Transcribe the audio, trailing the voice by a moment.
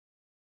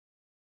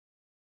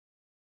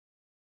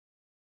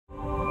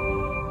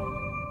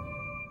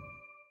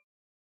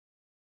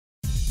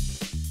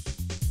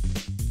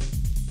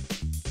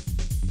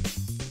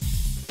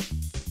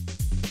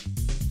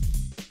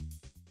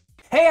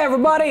Hey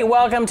everybody,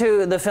 welcome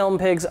to the Film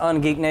Pigs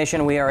on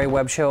GeekNation. We are a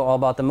web show all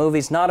about the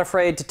movies, not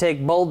afraid to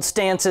take bold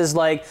stances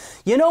like,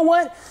 you know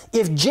what?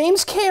 If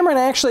James Cameron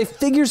actually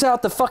figures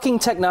out the fucking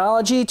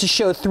technology to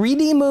show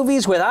 3D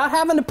movies without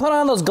having to put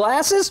on those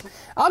glasses,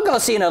 I'll go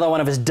see another one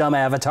of his dumb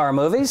Avatar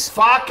movies.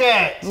 Fuck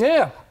it!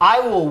 Yeah. I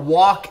will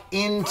walk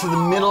into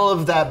the middle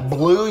of that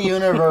blue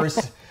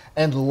universe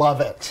and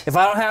love it. If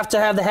I don't have to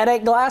have the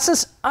headache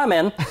glasses, I'm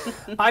in.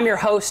 I'm your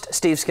host,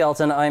 Steve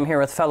Skelton. I'm here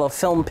with fellow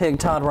film pig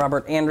Todd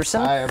Robert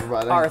Anderson. Hi,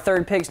 everybody. Our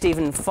third pig,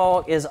 Stephen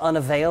Falk, is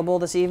unavailable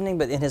this evening,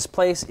 but in his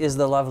place is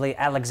the lovely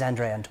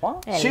Alixandrée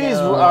Antoine. Hello. She's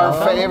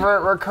our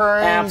favorite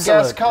recurring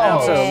guest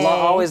co-host. Absolutely.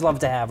 Always love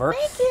to have her.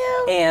 Thank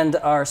you. And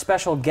our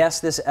special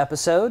guest this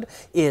episode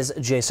is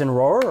Jason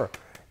Rohrer.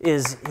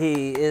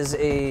 He is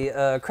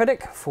a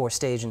critic for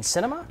stage and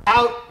cinema.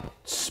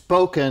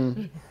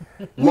 Outspoken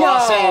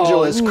Los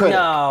Angeles critic.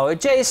 No,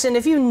 Jason,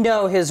 if you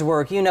know his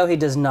work, you know he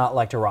does not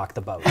like to rock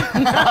the boat.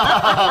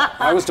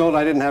 I was told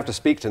I didn't have to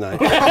speak tonight.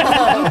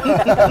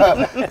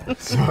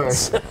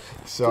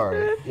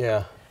 Sorry.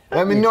 Yeah.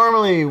 I mean,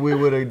 normally we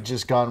would have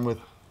just gone with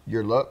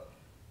your look,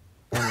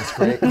 and it's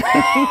great.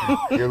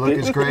 Your look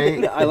is great.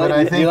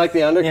 Do you like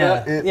the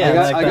undercut?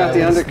 Yeah, I got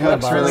the undercut.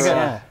 It's really good.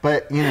 Yeah.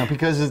 But, you know,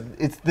 because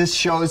this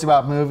show is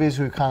about movies,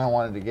 we kind of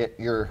wanted to get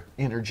your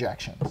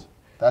interjections.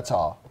 That's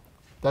all.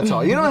 That's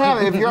all. You don't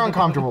have, if you're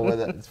uncomfortable with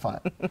it, it's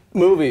fine.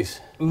 Movies.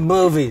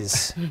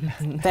 Movies.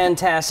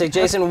 Fantastic.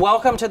 Jason,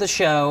 welcome to the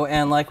show.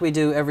 And like we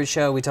do every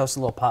show, we toast a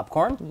little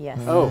popcorn. Yes.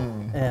 Oh.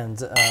 And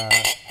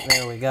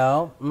there we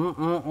go.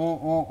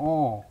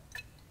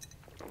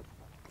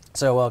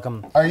 So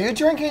welcome. Are you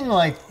drinking,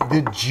 like,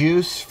 the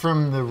juice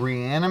from the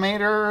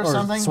Reanimator or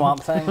something?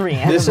 Swamp Thing.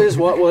 This is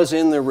what was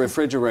in the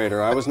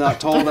refrigerator. I was not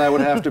told I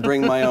would have to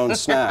bring my own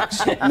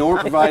snacks, nor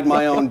provide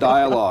my own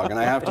dialogue. And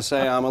I have to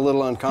say I'm a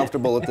little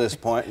uncomfortable at this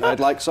point, and I'd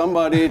like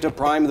somebody to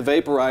prime the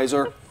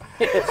vaporizer.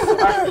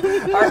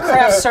 Our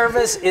craft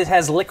service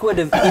has liquid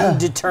of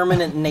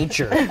indeterminate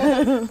nature.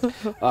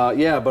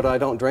 Yeah, but I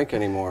don't drink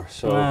anymore,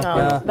 so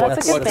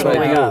that's a good thing. What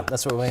we got.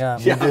 That's what we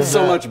got. yeah, I'm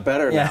so much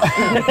better now.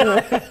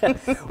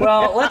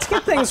 Well, let's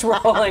get things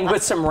rolling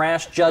with some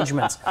rash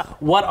judgments.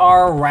 What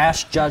are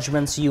rash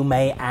judgments, you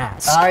may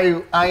ask?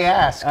 I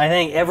ask. I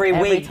think every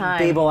week time.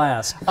 people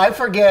ask. I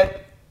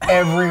forget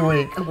every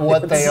week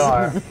what they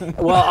are.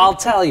 Well, I'll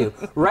tell you.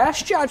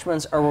 Rash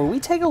judgments are where we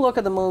take a look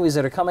at the movies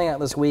that are coming out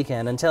this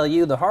weekend and tell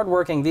you, the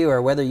hardworking viewer,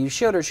 whether you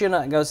should or should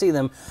not go see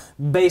them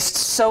based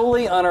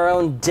solely on our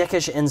own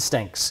dickish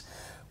instincts.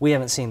 We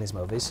haven't seen these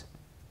movies.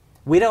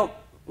 We don't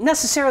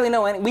necessarily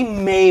know any. We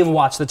may have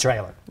watched the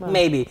trailer. Well,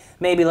 maybe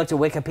looked at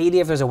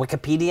Wikipedia if there's a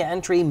Wikipedia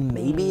entry.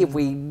 Maybe if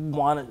we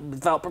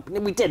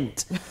we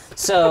didn't.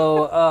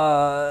 So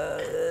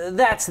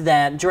that's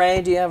that.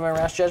 Dre, do you have a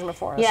rash judgment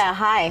for us? Yeah,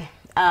 hi.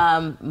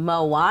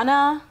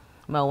 Moana,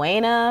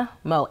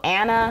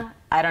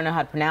 I don't know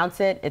how to pronounce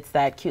it. It's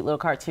that cute little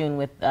cartoon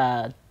with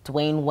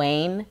Dwayne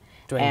Wayne.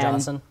 Dwayne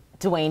Johnson?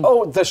 Dwayne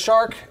Oh, the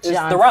shark is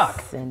The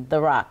Rock.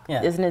 The Rock.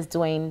 Yeah. Isn't it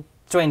Dwayne?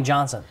 Dwayne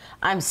Johnson.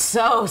 I'm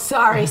so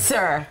sorry,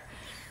 sir.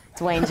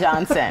 Dwayne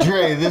Johnson.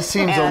 Dre, this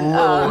seems a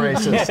little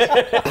racist.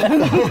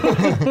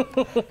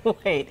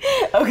 Wait.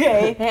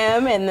 Okay,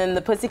 him and then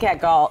the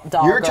Pussycat doll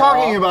You're girl.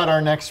 talking about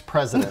our next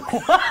president.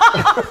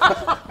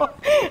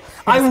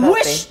 I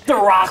wish The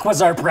Rock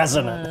was our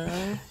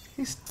president.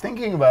 He's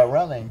thinking about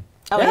running.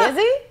 Oh, Yeah. is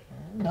he?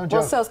 No Well,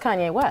 joke. so's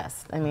Kanye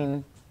West. I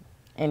mean,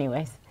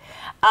 anyways.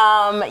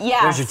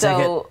 Yeah, Where's your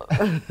so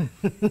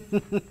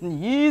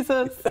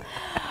Jesus.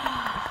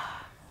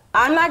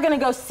 I'm not gonna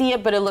go see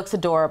it, but it looks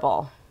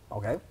adorable.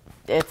 Okay.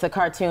 It's a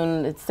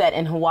cartoon. It's set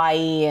in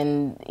Hawaii,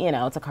 and you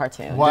know, it's a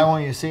cartoon. Why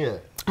won't you see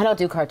it? I don't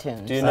do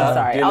cartoons. Do you so not-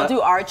 sorry. do you I'll not-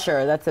 do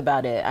Archer. That's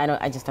about it.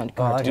 I just don't do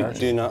cartoons.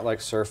 Do you not like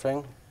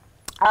surfing?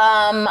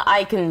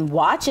 I can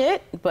watch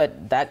it,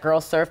 but that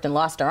girl surfed and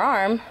lost her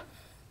arm.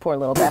 Poor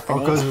little Bethany.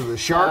 Because of the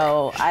shark?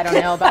 So I don't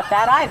know about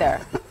that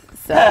either.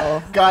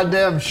 So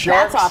Goddamn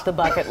sharks. that's off the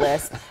bucket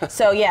list.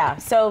 So yeah,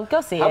 so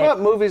go see How it. about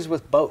movies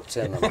with boats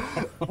in them?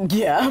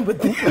 Yeah, but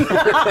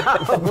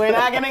we're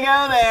not gonna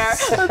go there.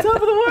 On top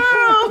of the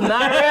world.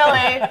 Not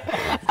really.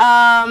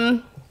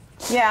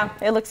 Yeah,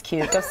 it looks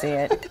cute. Go see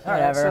it. All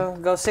right, Whatever. so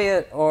go see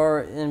it,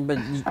 but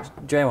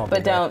Dre won't be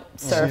But there. don't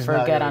surf She's or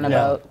not get gonna on a do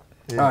boat.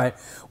 All right.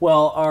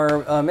 Well,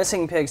 our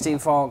missing pig,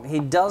 Steve Falk, he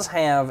does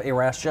have a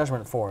rash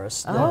judgment for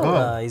us.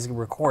 That, he's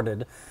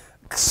recorded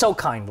so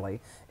kindly,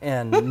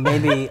 and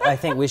maybe I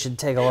think we should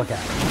take a look at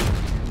it.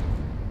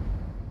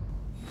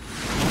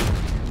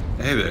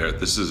 Hey there,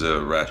 this is a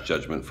rash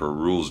judgment for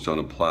Rules Don't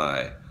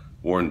Apply.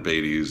 Warren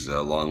Beatty's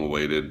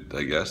long-awaited,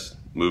 I guess,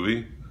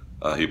 movie.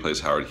 He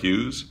plays Howard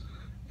Hughes,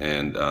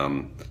 and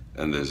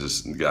there's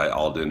this guy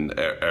Alden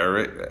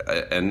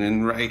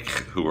Ehrenreich,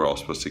 who we're all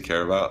supposed to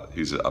care about.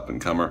 He's an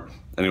up-and-comer.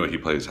 Anyway, he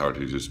plays Howard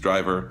Hughes'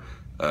 driver.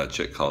 A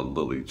chick called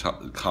Lily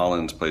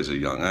Collins plays a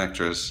young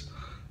actress,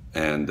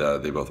 and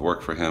they both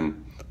work for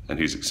him. And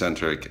he's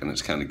eccentric, and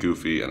it's kind of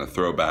goofy and a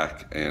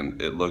throwback, and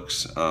it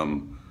looks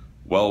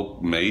well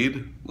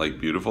made, like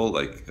beautiful,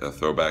 like a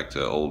throwback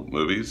to old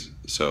movies.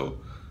 So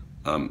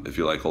If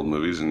you like old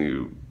movies and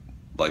you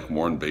like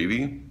Warren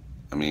Beatty,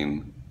 I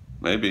mean,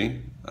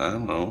 maybe, I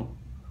don't know.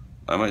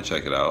 I might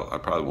check it out. I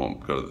probably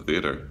won't go to the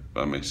theater,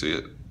 but I may see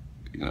it,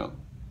 you know,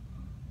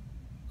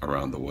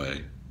 around the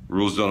way.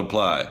 Rules don't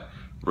apply.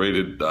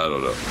 Rated, I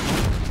don't know.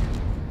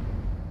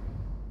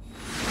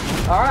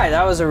 All right,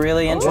 that was a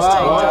really interesting.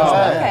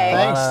 Okay.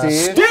 Thanks,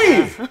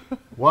 Steve. Steve!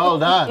 Well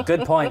done.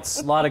 Good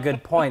points. A lot of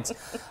good points.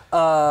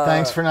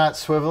 Thanks for not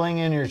swiveling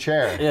in your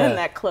chair. Yeah. And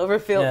that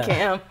Cloverfield Yeah.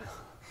 cam.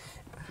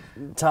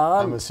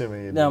 Tom? I'm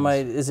assuming you No,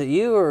 didn't. is it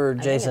you or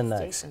Jason it's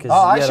next? Jason. 'Cause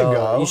I you should gotta-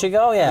 go. You should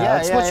go, yeah.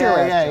 What's your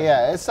reaction?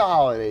 yeah. It's the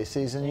holiday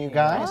season, you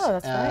guys. Oh,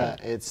 that's right.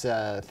 It's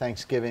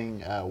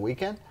Thanksgiving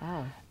weekend.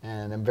 Oh.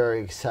 And I'm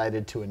very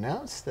excited to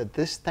announce that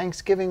this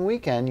Thanksgiving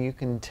weekend you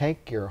can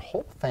take your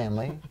whole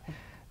family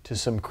to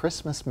some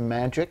Christmas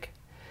magic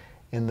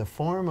in the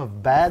form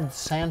of Bad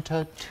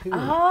Santa 2.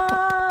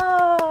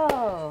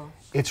 Oh.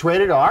 It's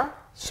rated R,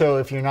 so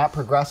if you're not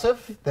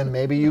progressive, then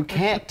maybe you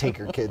can't take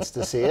your kids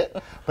to see it.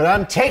 But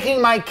I'm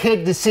taking my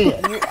kid to see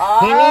it.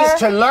 He needs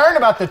to learn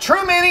about the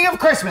true meaning of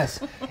Christmas.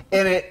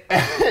 And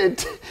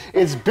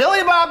it's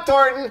Billy Bob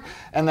Thornton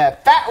and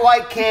that fat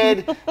white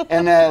kid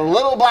and that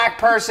little black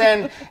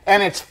person,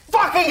 and it's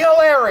fucking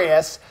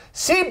hilarious.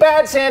 See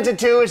Bad Santa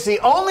 2. It's the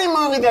only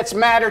movie that's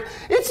mattered.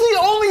 It's the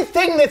only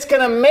thing that's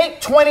gonna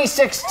make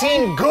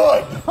 2016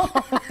 good.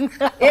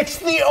 It's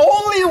the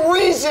only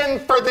reason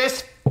for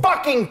this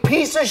fucking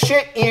piece of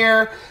shit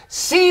year.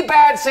 See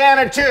Bad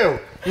Santa 2.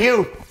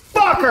 You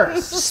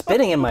fuckers.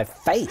 Spitting in my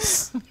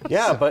face.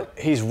 Yeah, but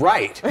he's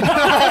right.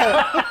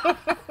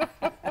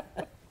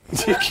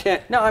 You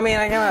can't. No, I mean,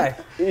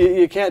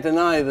 You can't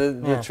deny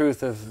the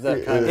truth of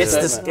that kind of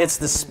statement. it's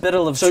the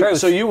spittle of truth.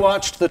 So you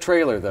watched the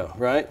trailer though,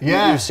 right?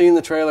 Yeah. You've seen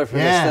the trailer for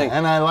this thing.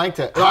 And I liked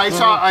it.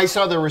 I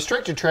saw the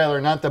restricted trailer,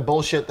 not the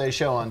bullshit they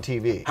show on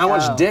TV. How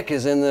much dick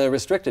is in the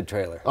restricted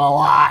trailer? A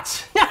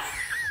lot.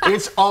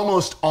 It's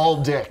almost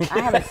all dick. I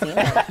haven't seen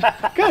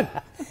it. Good.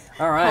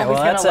 All right, Always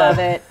well, gonna love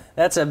it.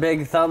 that's a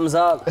big thumbs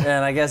up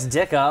and I guess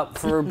dick up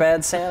for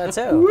Bad Santa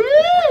 2.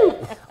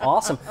 Woo!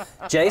 Awesome.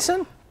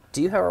 Jason,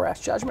 do you have a rash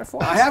judgment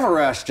for us? I have a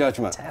rash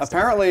judgment.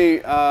 Apparently,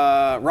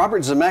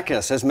 Robert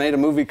Zemeckis has made a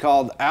movie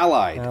called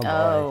Allied.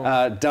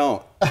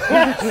 Don't.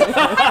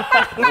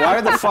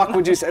 Why the fuck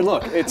would you say?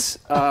 Look, it's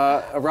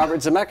a Robert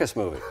Zemeckis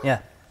movie. Yeah.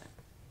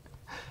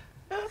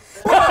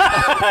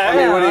 I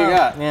mean, what do you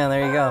got? Yeah,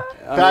 there you go.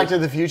 Back to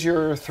the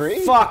Future 3?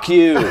 Fuck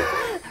you.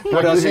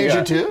 What to else the you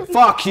Future got? 2?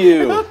 Fuck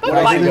you.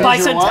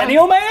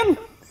 Bicentennial Man?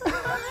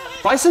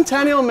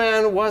 Bicentennial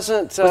Man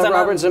wasn't that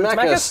Robert not Zemeckis,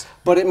 Zemeckis?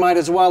 but it might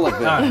as well have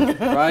been,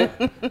 right?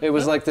 It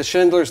was like the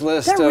Schindler's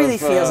List That really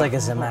of, feels like a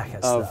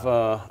Zemeckis.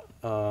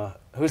 of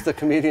who's the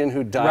comedian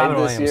who died Robin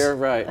this Williams. year?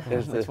 Right.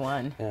 Which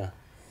one? Yeah.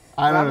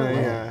 I don't know.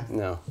 Yeah.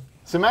 No.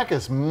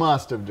 Zemeckis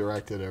must have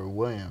directed a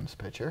Williams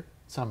picture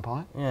at some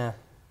point. Yeah.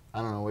 I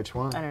don't know which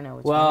one. I don't know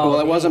which Well,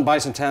 it wasn't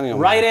Bicentennial.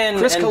 Write Man. in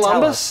Chris and tell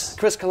Columbus. us.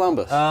 Chris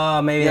Columbus.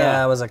 Oh, maybe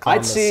that was a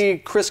Columbus. I'd see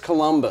Chris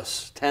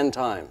Columbus 10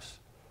 times,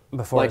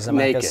 before like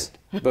Zemeckis.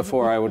 naked,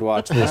 before I would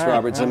watch this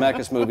Robert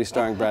Zemeckis movie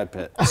starring Brad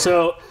Pitt.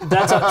 So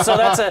that's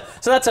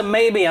a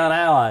maybe on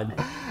Allied.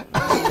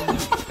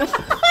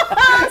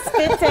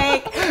 Spit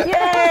take.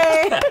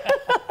 Yay!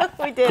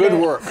 We did Good it.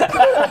 work.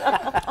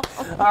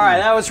 All right,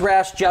 that was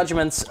rash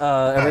judgments,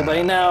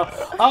 everybody. Now,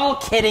 all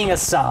kidding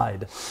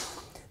aside,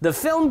 the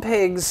Film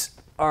Pigs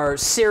are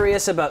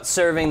serious about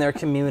serving their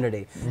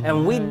community,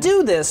 and we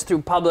do this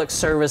through public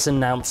service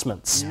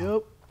announcements.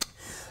 Yep.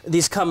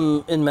 These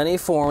come in many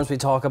forms. We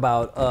talk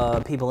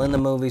about people in the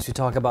movies. We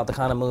talk about the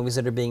kind of movies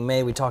that are being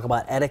made. We talk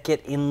about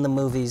etiquette in the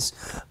movies.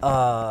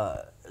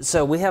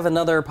 So we have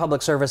another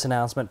public service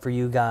announcement for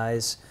you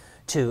guys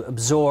to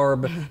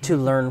absorb, to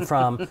learn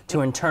from, to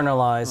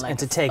internalize, and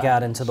to take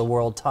out into the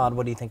world. Todd,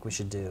 what do you think we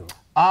should do?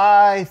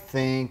 I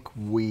think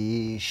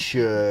we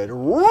should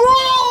rule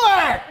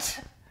it!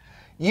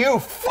 You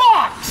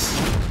fucks!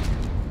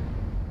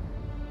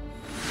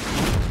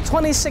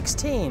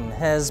 2016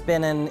 has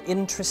been an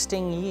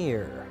interesting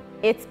year.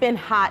 It's been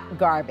hot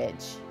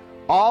garbage.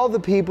 All the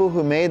people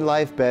who made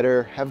life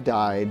better have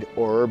died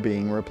or are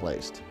being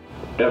replaced.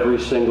 Every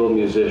single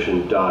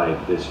musician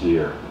died this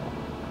year.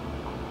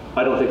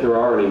 I don't think there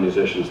are any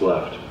musicians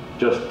left.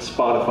 Just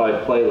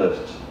Spotify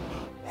playlists.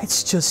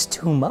 It's just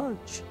too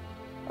much.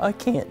 I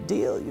can't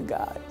deal, you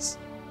guys.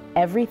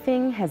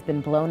 Everything has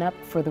been blown up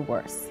for the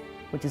worse,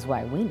 which is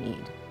why we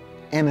need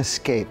An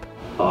escape.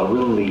 A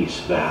release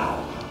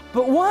valve.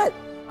 But what?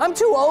 I'm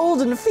too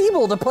old and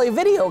feeble to play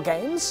video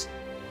games.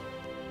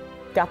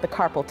 got the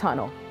carpal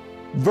tunnel.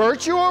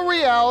 Virtual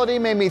reality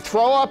made me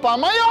throw up on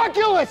my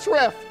Oculus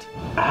Rift.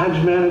 How'd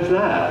you manage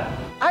that?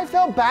 I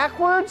fell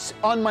backwards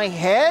on my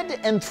head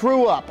and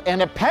threw up,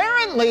 and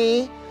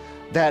apparently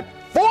that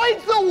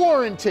voids the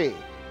warranty.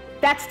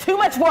 That's too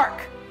much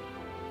work.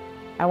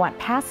 I want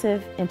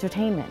passive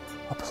entertainment.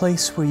 A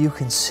place where you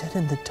can sit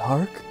in the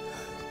dark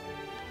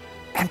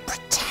and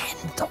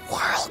pretend the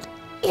world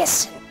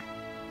isn't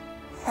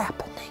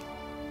happening.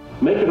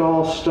 Make it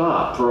all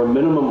stop for a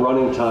minimum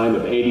running time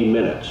of 80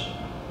 minutes.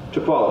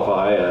 to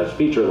qualify as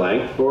feature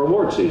length for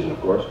award season, of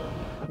course.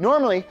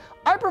 Normally,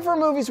 I prefer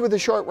movies with a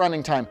short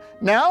running time.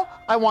 Now,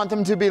 I want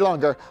them to be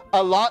longer.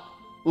 A lot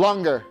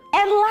longer.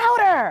 And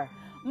louder!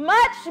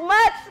 Much,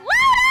 much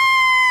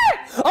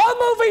louder! Our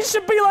movies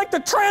should be like the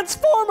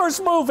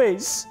Transformers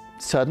movies!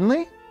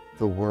 Suddenly,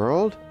 the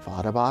world of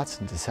Autobots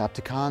and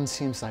Decepticons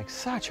seems like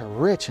such a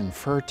rich and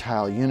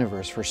fertile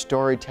universe for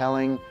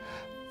storytelling.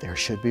 There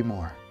should be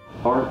more.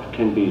 Art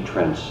can be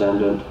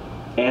transcendent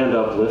and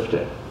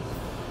uplifting.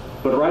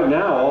 But right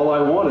now, all I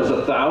want is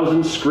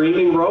 1,000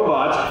 screaming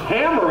robots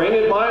hammering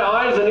at my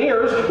eyes and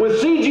ears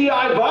with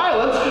CGI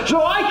violence,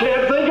 so I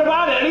can't think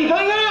about anything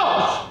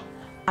else!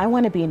 I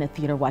want to be in a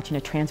theater watching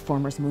a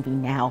Transformers movie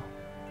now.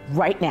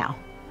 Right now.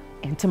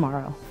 And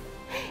tomorrow.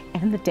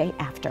 And the day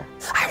after.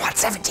 I want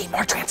 17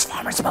 more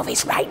Transformers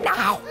movies right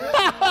now!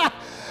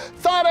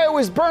 Thought I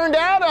was burned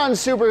out on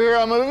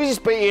superhero movies,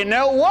 but you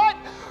know what?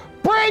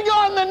 Bring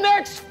on the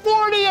next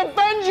 40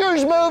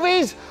 Avengers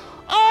movies!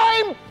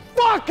 I'm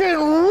fucking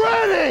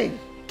ready!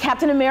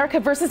 Captain America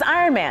versus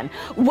Iron Man.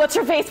 What's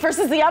Her Face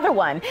versus the other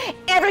one.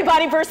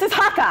 Everybody versus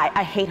Hawkeye.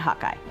 I hate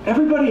Hawkeye.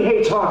 Everybody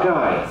hates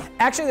Hawkeye.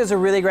 Actually, there's a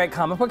really great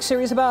comic book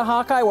series about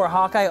Hawkeye where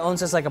Hawkeye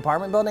owns this like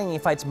apartment building and he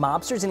fights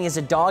mobsters and he has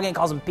a dog and he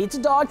calls him Pizza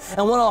Dog,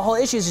 and one of the whole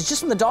issues is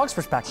just from the dog's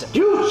perspective.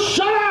 You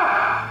shut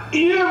up!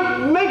 You're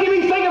making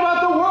me think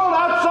about the world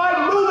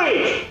outside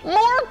movies!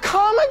 More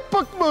comic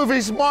book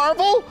movies,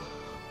 Marvel!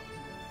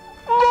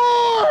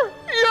 More!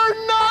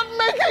 You're not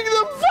making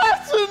them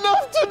fast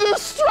enough to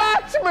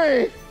distract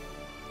me!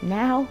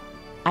 Now,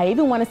 I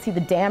even want to see the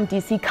damn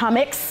DC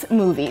Comics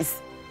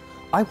movies.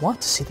 I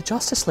want to see the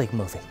Justice League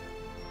movie.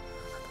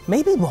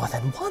 Maybe more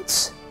than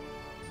once.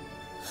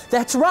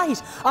 That's right,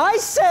 I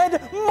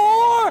said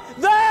more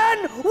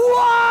than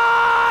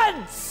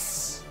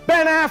once!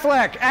 Ben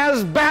Affleck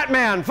as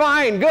Batman.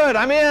 Fine, good,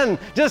 I'm in.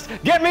 Just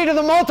get me to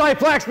the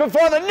multiplex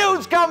before the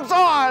news comes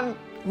on.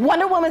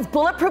 Wonder Woman's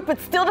bulletproof but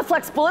still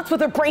deflects bullets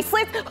with her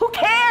bracelets? Who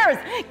cares?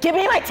 Give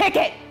me my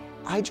ticket!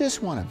 I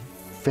just want to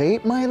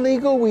vape my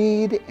legal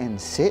weed and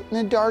sit in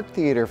a dark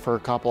theater for a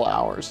couple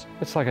hours.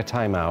 It's like a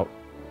timeout,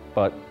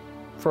 but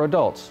for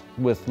adults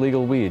with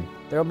legal weed.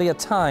 There'll be a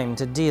time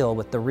to deal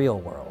with the real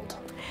world.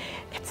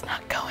 It's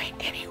not going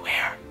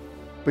anywhere.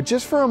 But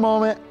just for a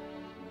moment,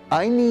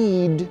 I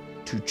need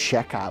to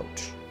check out.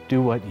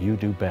 Do what you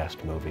do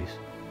best, movies.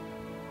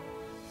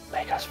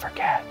 Make us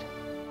forget.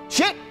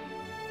 Shit!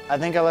 I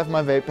think I left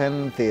my vape pen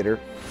in the theater.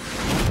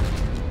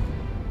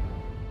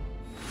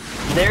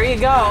 There you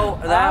go.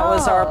 That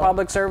was our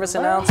public service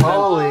announcement.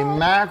 Holy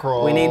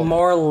mackerel. We need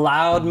more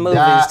loud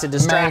movies to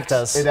distract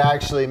us. It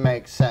actually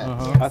makes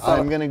sense.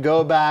 I'm going to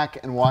go back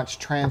and watch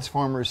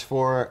Transformers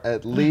 4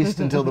 at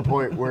least until the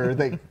point where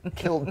they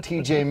killed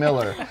T.J.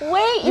 Miller.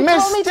 Wait, you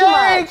told me too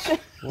much.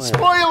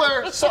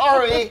 Spoiler,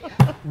 sorry.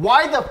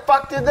 Why the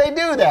fuck did they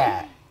do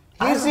that?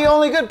 He's the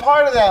only good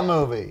part of that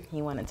movie.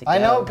 He wanted to go. I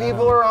know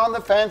people are on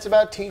the fence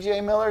about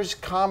T.J. Miller's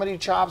comedy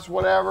chops,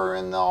 whatever,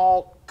 in the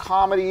all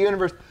comedy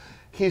universe.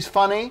 He's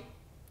funny,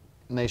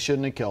 and they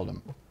shouldn't have killed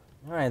him.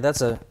 All right,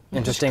 that's an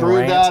interesting Screwed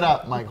rant. that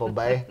up, Michael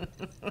Bay.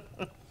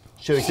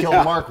 Should have killed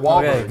Mark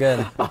Wahlberg. Okay,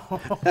 good.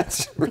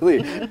 That's really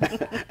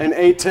an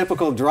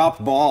atypical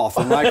drop ball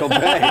from Michael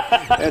Bay.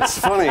 It's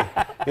funny.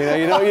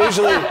 You don't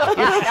usually.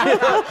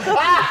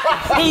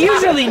 He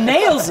usually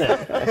nails it.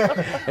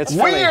 It's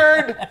funny.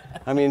 Weird.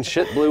 I mean,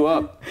 shit blew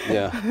up.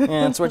 Yeah. Yeah,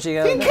 that's what you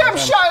got. He kept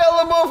Shia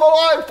LaBeouf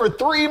alive for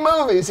 3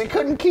 movies. He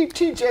couldn't keep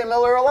T.J.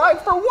 Miller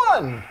alive for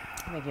 1.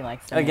 I think he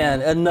likes it.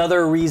 Again,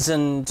 another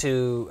reason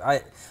to.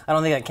 I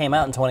don't think that came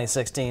out in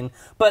 2016,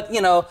 but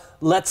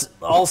let's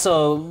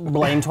also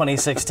blame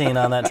 2016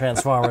 on that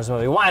Transformers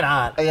movie. Why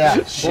not?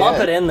 Yeah, lump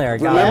it in there,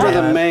 guys. Remember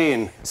the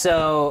main.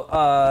 So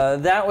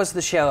that was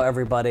the show,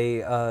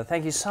 everybody.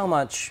 Thank you so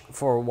much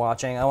for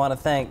watching. I want to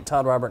thank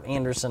Todd Robert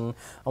Anderson.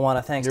 I want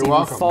to thank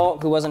Stephen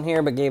Falk, who wasn't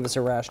here but gave us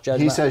a rash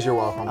judgment. He says you're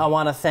welcome. I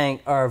want to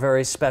thank our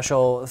very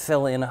special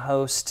fill-in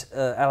host,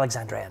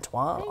 Alixandrée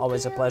Antoine.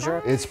 Always a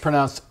pleasure. It's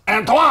pronounced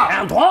Antoine.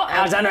 Antoine,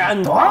 Alexandre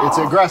Antoine. It's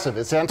aggressive.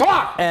 It's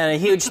Antoine. And a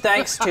huge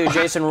thanks to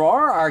Jason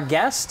Rohrer, our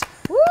guest.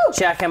 Woo!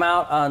 Check him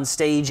out on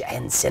stage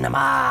and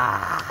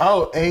cinema.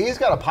 Oh, hey, he's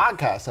got a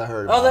podcast I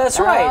heard about. Oh, that's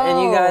right. And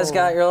you guys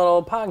got your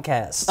little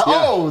podcast.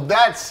 Oh,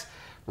 that's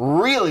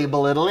really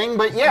belittling,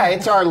 but yeah,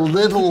 it's our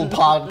little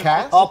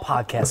podcast. All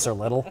podcasts are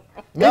little.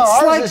 No, It's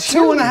ours like is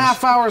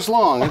 2.5 hours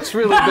long. It's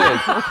really big.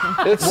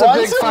 It's a big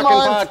Once a fucking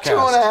month,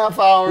 podcast. 2.5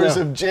 hours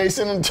of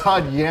Jason and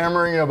Todd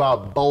yammering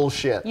about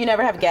bullshit. You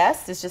never have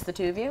guests? It's just the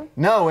two of you?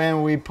 No,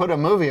 and we put a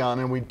movie on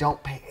and we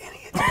don't pay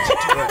any attention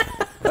to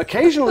it.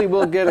 Occasionally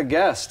we'll get a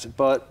guest,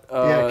 but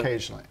Yeah,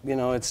 occasionally.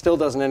 it still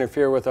doesn't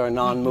interfere with our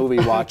non-movie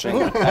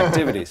watching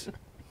activities.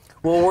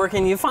 Well, where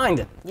can you find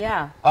it?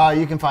 Yeah.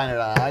 You can find it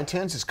on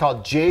iTunes. It's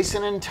called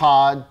Jason and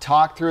Todd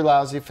Talk Through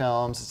Lousy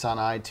Films. It's on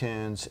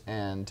iTunes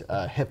and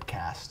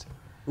Hipcast.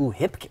 Ooh,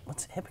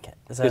 what's Hipcat?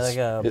 Is that like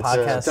a It's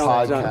podcast? a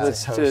podcast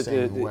Let's-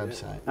 hosting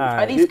website. All Are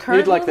right. these current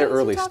you'd like their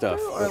movies early you talk stuff.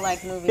 through, or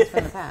like movies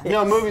from the past?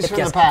 No, movies from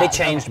Yes, the past.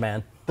 they changed,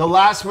 man. The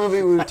last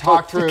movie we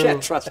talked You through.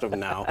 can't trust them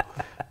now.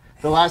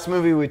 The last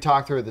movie we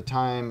talked through at the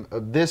time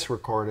of this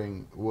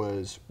recording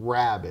was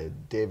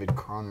Rabid, David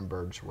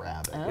Cronenberg's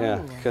Rabid. Oh. Yeah,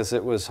 because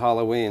it was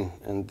Halloween,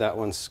 and that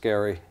one's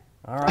scary.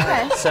 All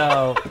right,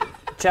 so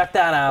check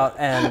that out,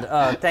 and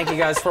thank you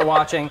guys for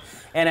watching.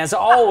 And as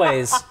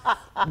always,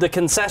 the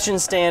concession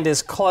stand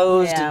is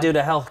closed due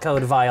to health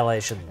code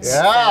violations.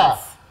 Yeah.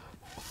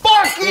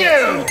 Fuck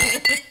you!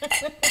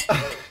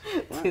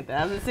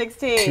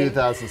 2016.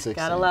 2016.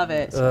 Gotta love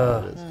it. That's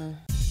how it is.